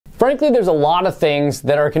Frankly, there's a lot of things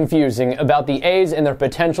that are confusing about the A's and their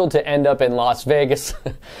potential to end up in Las Vegas.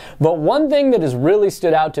 But one thing that has really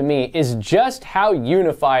stood out to me is just how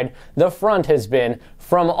unified the front has been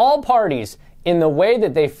from all parties in the way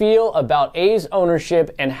that they feel about A's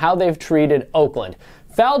ownership and how they've treated Oakland.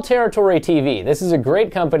 Foul Territory TV, this is a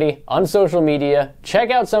great company on social media.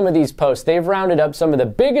 Check out some of these posts. They've rounded up some of the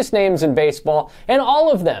biggest names in baseball, and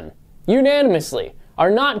all of them, unanimously,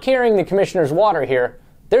 are not carrying the commissioner's water here.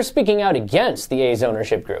 They're speaking out against the A's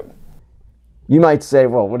ownership group. You might say,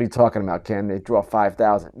 well, what are you talking about, Ken? They draw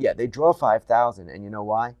 5,000. Yeah, they draw 5,000, and you know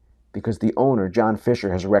why? Because the owner, John Fisher,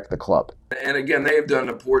 has wrecked the club. And again, they have done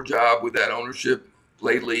a poor job with that ownership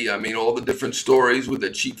lately. I mean, all the different stories with the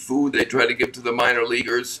cheap food they try to give to the minor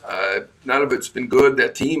leaguers. None of it's been good.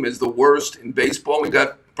 That team is the worst in baseball. We've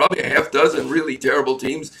got probably a half dozen really terrible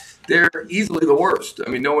teams. They're easily the worst. I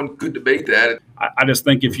mean, no one could debate that. I just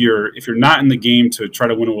think if you're not in the game to try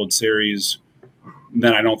to win a World Series,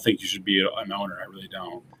 then I don't think you should be an owner. I really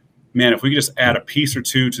don't. Man, if we could just add a piece or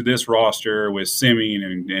two to this roster with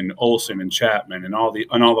Semien and Olsen and Chapman and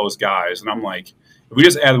all those guys, and I'm like, if we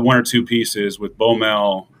just add one or two pieces with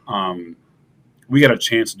Bomel, we got a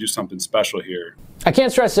chance to do something special here. I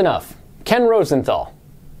can't stress enough. Ken Rosenthal,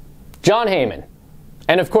 Jon Heyman,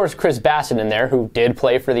 and of course Chris Bassitt in there, who did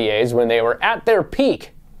play for the A's when they were at their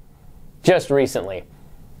peak just recently.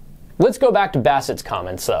 Let's go back to Bassitt's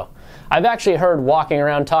comments, though. I've actually heard walking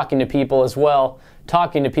around talking to people as well,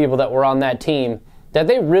 talking to people that were on that team, that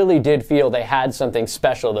they really did feel they had something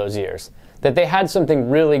special those years, that they had something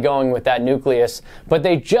really going with that nucleus, but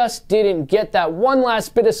they just didn't get that one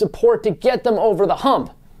last bit of support to get them over the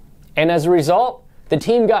hump. And as a result, the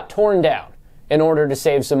team got torn down in order to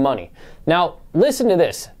save some money. Now, listen to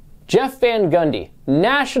this. Jeff Van Gundy,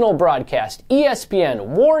 national broadcast, ESPN,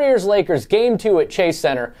 Warriors-Lakers Game 2 at Chase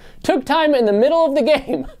Center, took time in the middle of the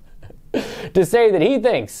game to say that he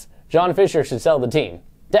thinks John Fisher should sell the team.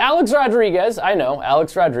 To Alex Rodriguez, I know,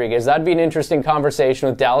 Alex Rodriguez, that'd be an interesting conversation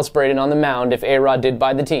with Dallas Braden on the mound if A-Rod did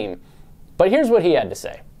buy the team. But here's what he had to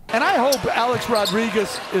say. And I hope Alex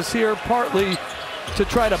Rodriguez is here partly to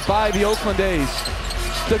try to buy the Oakland A's.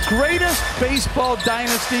 The greatest baseball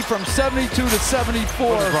dynasty from 72 to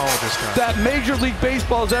 74 that Major League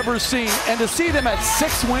Baseball has ever seen. And to see them at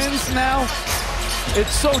 6 wins now,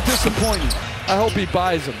 it's so disappointing. I hope he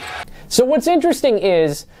buys them. So what's interesting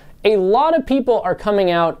is a lot of people are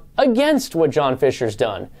coming out against what John Fisher's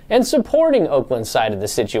done and supporting Oakland's side of the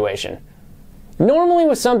situation. Normally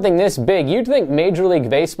with something this big, you'd think Major League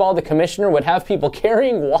Baseball, the commissioner, would have people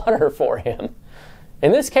carrying water for him.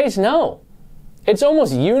 In this case, no. It's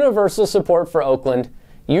almost universal support for Oakland,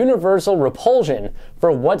 universal repulsion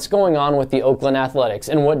for what's going on with the Oakland Athletics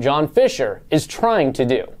and what John Fisher is trying to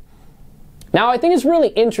do. Now, I think it's really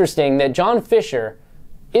interesting that John Fisher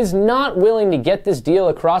is not willing to get this deal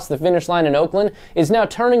across the finish line in Oakland, is now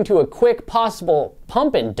turning to a quick possible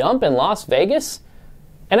pump and dump in Las Vegas.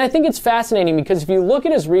 And I think it's fascinating because if you look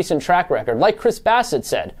at his recent track record, like Chris Bassitt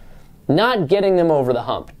said, not getting them over the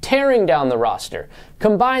hump, tearing down the roster,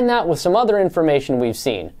 combine that with some other information we've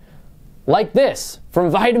seen, like this from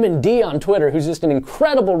Vitamin D on Twitter, who's just an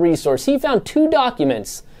incredible resource. He found 2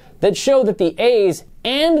 documents that show that the A's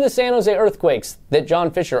and the San Jose Earthquakes, that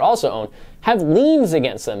John Fisher also owned, have liens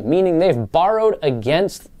against them, meaning they've borrowed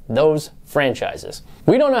against those franchises.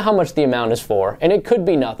 We don't know how much the amount is for, and it could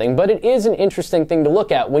be nothing, but it is an interesting thing to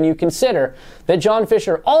look at when you consider that John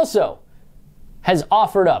Fisher also has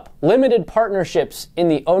offered up limited partnerships in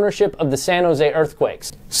the ownership of the San Jose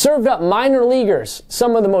Earthquakes, served up minor leaguers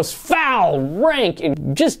some of the most foul, rank,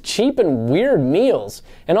 and just cheap and weird meals,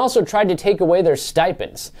 and also tried to take away their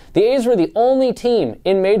stipends. The A's were the only team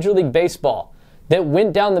in Major League Baseball that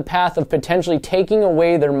went down the path of potentially taking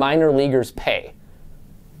away their minor leaguers' pay.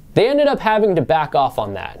 They ended up having to back off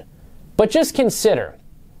on that. But just consider,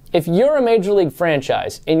 if you're a Major League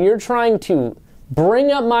franchise and you're trying to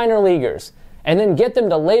bring up minor leaguers and then get them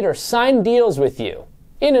to later sign deals with you,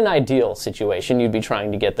 in an ideal situation, you'd be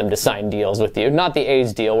trying to get them to sign deals with you, not the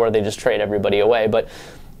A's deal where they just trade everybody away, but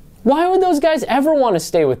why would those guys ever want to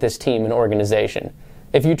stay with this team and organization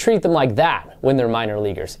if you treat them like that when they're minor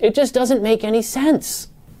leaguers? It just doesn't make any sense.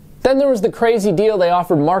 Then there was the crazy deal they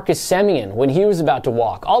offered Marcus Semien when he was about to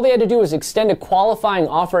walk. All they had to do was extend a qualifying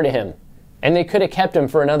offer to him, and they could have kept him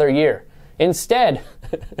for another year. Instead,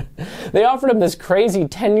 they offered him this crazy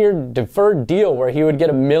 10-year deferred deal where he would get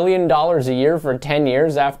 $1 million a year for 10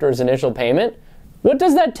 years after his initial payment. What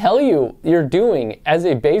does that tell you you're doing as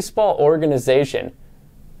a baseball organization?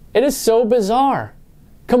 It is so bizarre.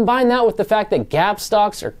 Combine that with the fact that Gap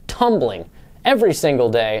stocks are tumbling every single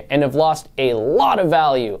day and have lost a lot of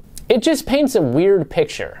value. It just paints a weird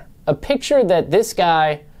picture a picture that this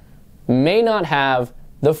guy may not have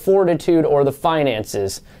the fortitude or the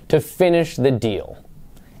finances to finish the deal.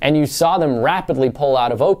 And you saw them rapidly pull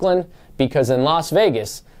out of Oakland because in Las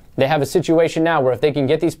Vegas, they have a situation now where if they can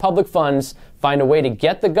get these public funds, find a way to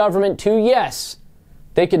get the government to yes,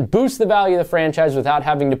 they can boost the value of the franchise without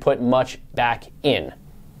having to put much back in.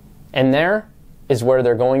 And there is where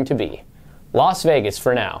they're going to be. Las Vegas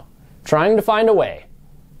for now, trying to find a way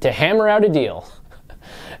to hammer out a deal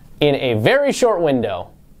in a very short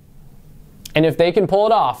window. And if they can pull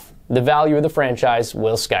it off, the value of the franchise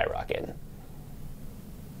will skyrocket.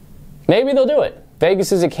 Maybe they'll do it.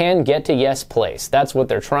 Vegas is a can get to yes place. That's what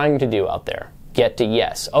they're trying to do out there. Get to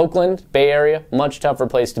yes. Oakland, Bay Area, much tougher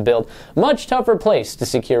place to build, much tougher place to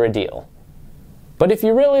secure a deal. But if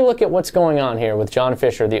you really look at what's going on here with John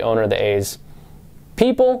Fisher, the owner of the A's,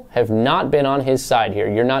 people have not been on his side here.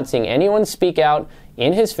 You're not seeing anyone speak out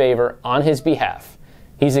in his favor, on his behalf.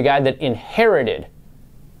 He's a guy that inherited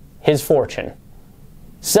his fortune.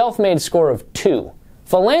 Self-made score of 2.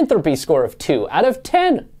 Philanthropy score of 2 out of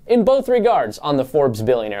 10 in both regards on the Forbes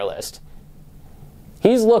billionaire list.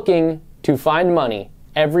 He's looking to find money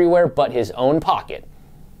everywhere but his own pocket.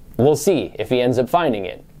 We'll see if he ends up finding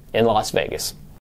it in Las Vegas.